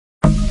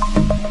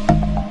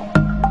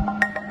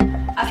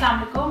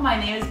my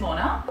name is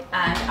Mona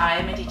and I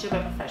am a teacher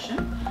by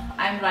profession.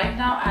 I am right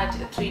now at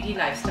 3D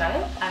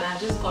Lifestyle and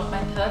I've just got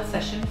my third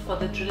session for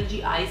the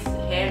Trilogy Ice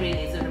Hair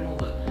Laser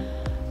Removal.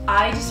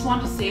 I just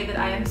want to say that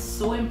I am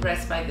so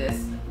impressed by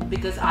this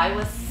because I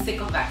was sick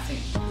of waxing,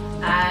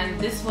 and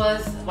this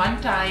was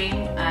one-time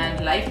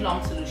and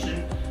lifelong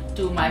solution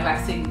to my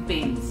waxing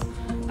pains.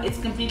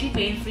 It's completely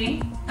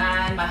pain-free,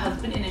 and my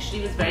husband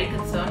initially was very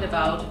concerned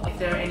about if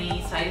there are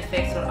any side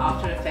effects or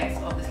after effects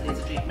of this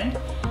laser treatment,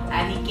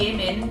 and he came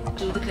in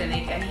to the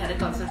clinic and he had a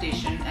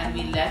consultation, and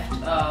we left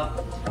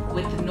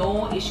with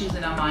no issues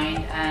in our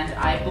mind, and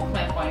I booked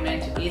my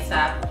appointment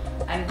ASAP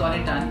and got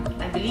it done.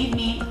 And believe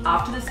me,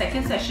 after the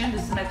second session,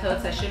 this is my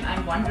third session,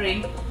 I'm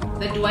wondering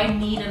that do I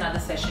need another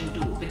session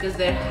too, because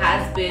there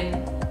has been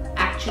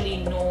actually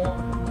no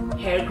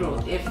hair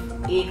growth if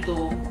ek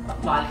do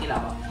baal ke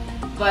alawa.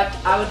 But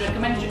I would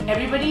recommend it to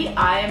everybody.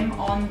 I am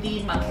on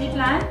the monthly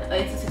plan.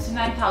 It's a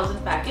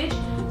 69,000 package.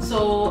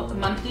 So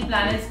monthly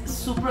plan is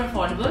super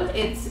affordable.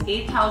 It's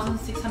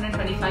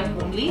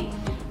 8,625 only.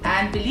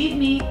 And believe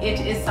me,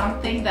 it is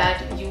something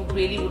that you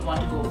really would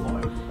want to go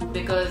for,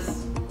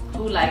 because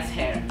who likes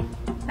hair?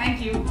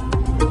 Thank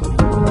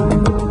you.